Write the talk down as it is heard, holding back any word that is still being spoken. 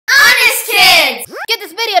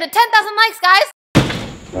to 10,000 likes, guys.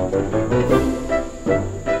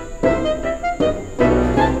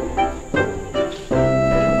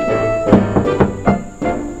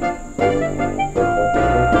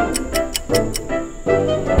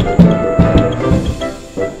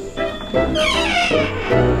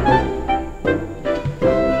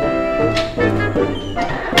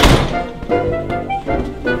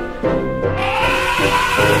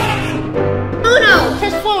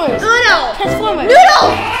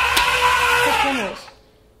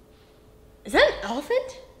 Is that an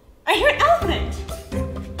elephant? I hear an elephant.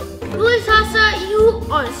 LOUIE, Shasha, you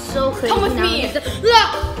are so crazy. Come with me.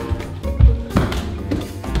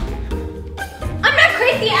 I'm not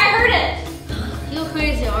crazy. I heard it. You're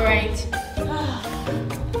crazy, all right.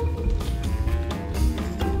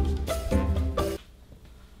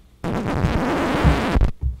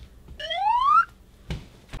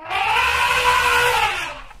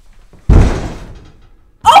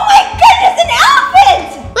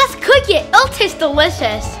 It'll taste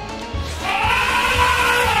delicious.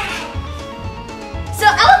 So,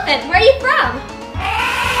 elephant, where are you from?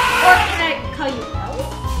 Or can I call you Ellie?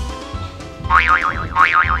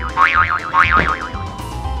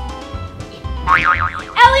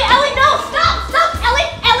 Ellie, no, stop, Ellie,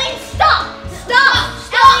 stop.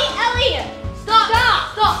 Ellie, stop.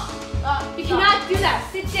 You cannot do that.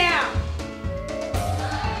 Sit down.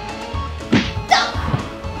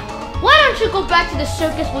 Why don't you go back to the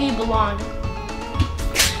circus where you belong?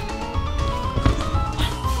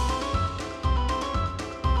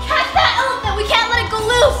 Catch that elephant! We can't let it go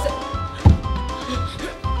loose!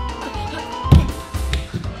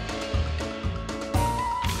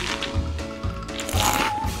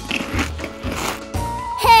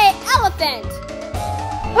 Hey, elephant!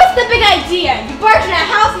 What's the big idea? You barge in our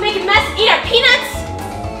house, make a mess, and eat our peanuts?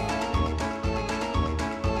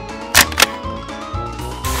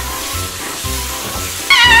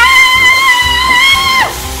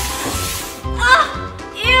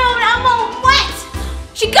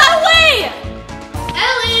 She got away!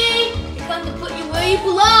 Ellie! We come to put you where you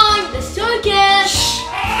belong, the circus! Shh.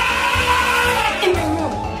 In my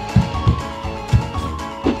room.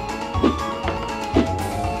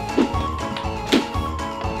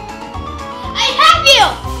 I have you!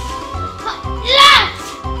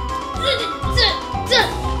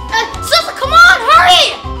 Shasha, come on, hurry!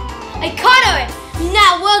 I caught her! Now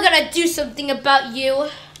we're gonna do something about you.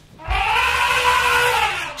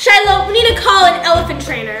 Shiloh, we need to call an elephant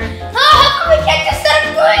trainer. Oh, how come we can't just set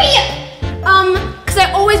him free? Because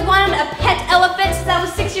I always wanted a pet elephant since I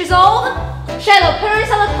was 6 years old. Shiloh, put her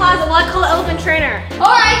inside the closet while I call an elephant trainer.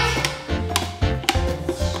 Alright.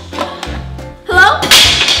 Hello?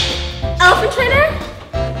 Elephant trainer?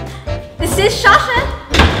 This is Shasha.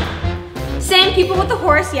 Same people with the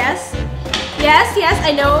horse, yes. Yes,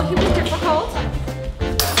 I know he was difficult.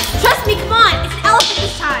 Trust me, come on, it's an elephant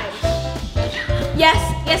this time. Yes,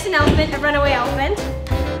 an elephant, a runaway elephant.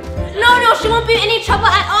 No, she won't be in any trouble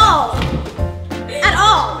at all. At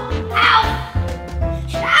all. Ow!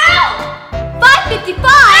 Ow! $5.55!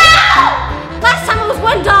 Ow! Last time it was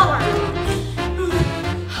 $1.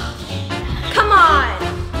 Come on.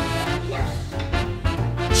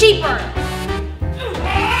 Cheaper.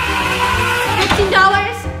 $15?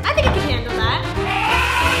 I think I can handle that.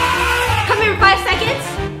 Come here in 5 seconds.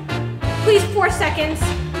 Please, 4 seconds.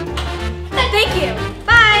 Thank you.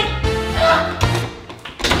 Bye.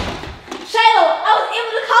 Shiloh, I was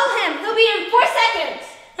able to call him. He'll be in 4 seconds.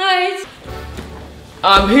 Alright.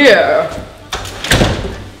 I'm here.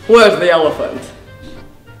 Where's the elephant?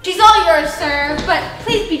 She's all yours, sir, but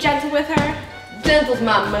please be gentle with her. Gentle's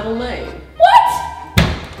my middle name. What?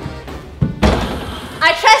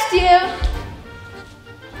 I trust you.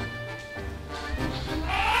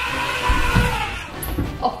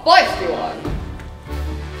 A feisty one.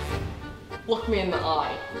 Look me in the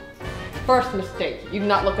eye. First mistake, you do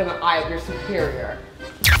not look in the eye of your superior.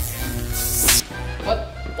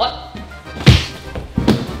 What?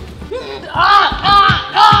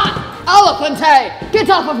 Elephante! Get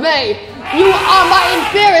off of me! You are my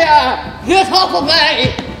inferior! Get off of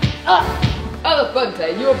me!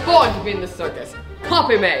 Elephante, you were born to be in the circus.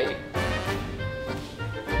 Copy me!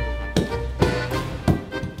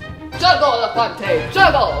 Juggle, Elefante!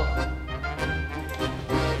 Juggle!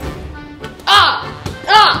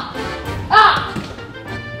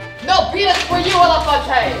 No peanuts for you,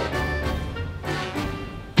 Elefante!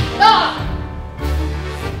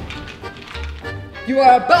 You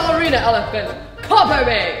are a ballerina elephant! Copy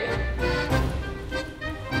me!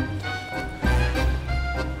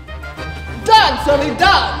 Dance, silly,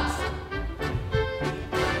 dance!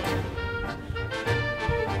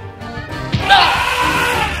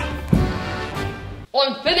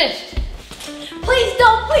 unfinished. Please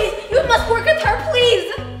don't, please. You must work with her,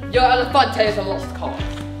 please. Your elefante is a lost cause.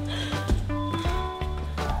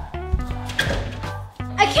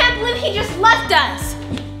 I can't believe he just left us.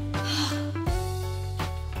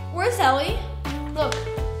 Where's Ellie? Look.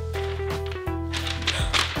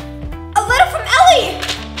 A letter from Ellie!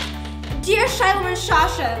 Dear Shiloh and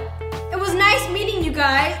Shasha, it was nice meeting you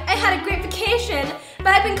guys. I had a great vacation, but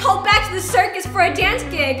I've been called back to the circus for a dance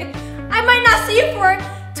gig. I might not see you for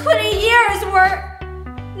 20 years or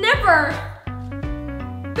never.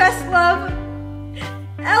 Best love,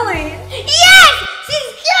 Ellie. Yes!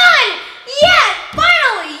 She's done! Yes!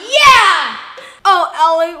 Finally! Yeah! Oh,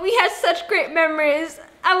 Ellie, we had such great memories.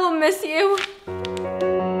 I will miss you.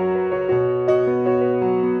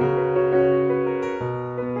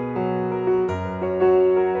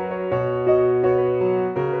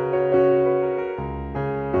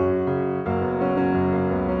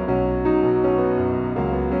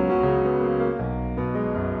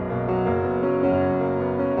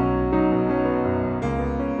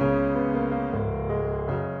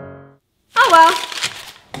 Oh well.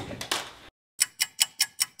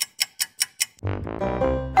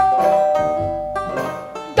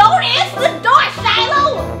 Don't answer the door,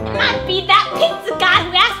 Shiloh! It might be that pizza guy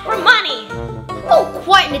who asked for money. Oh,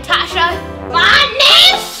 quite, Natasha. My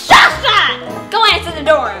name's Shasha! Go answer the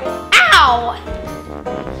door. Ow!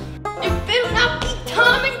 It better not be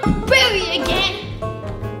Tom and Barry again.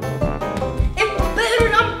 It better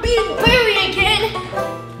not be Barry again.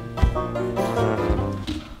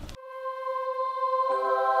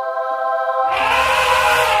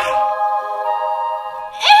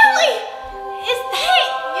 Ellie! Is that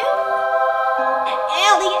you?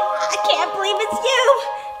 Ellie, I can't believe it's you.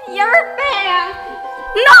 You're back.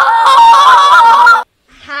 No!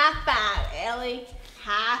 High five, Ellie.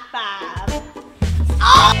 High five.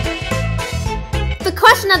 The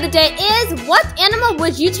question of the day is, what animal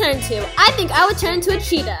would you turn to? I think I would turn to a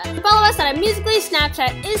cheetah. Follow us on our Musical.ly,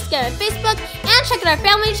 Snapchat, Instagram, and Facebook, and check out our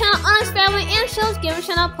family channel, Onyx Family, and Shillow's gaming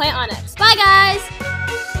channel, PLAYONYX. Bye, guys!